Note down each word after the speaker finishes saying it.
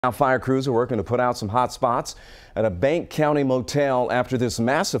Now, fire crews are working to put out some hot spots at a Bank County motel after this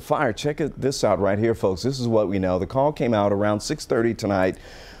massive fire. Check this out right here, folks. This is what we know. The call came out around 6:30 tonight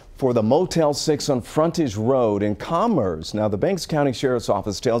for the Motel 6 on Frontage Road in Commerce. Now, the Banks County Sheriff's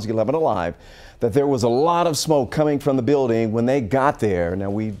Office tells 11 Alive that there was a lot of smoke coming from the building when they got there. Now,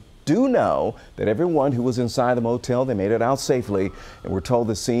 we do know that everyone who was inside the motel, they made it out safely, and we're told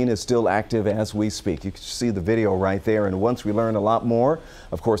the scene is still active as we speak. You can see the video right there, and once we learn a lot more,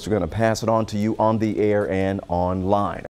 of course, we're going to pass it on to you on the air and online.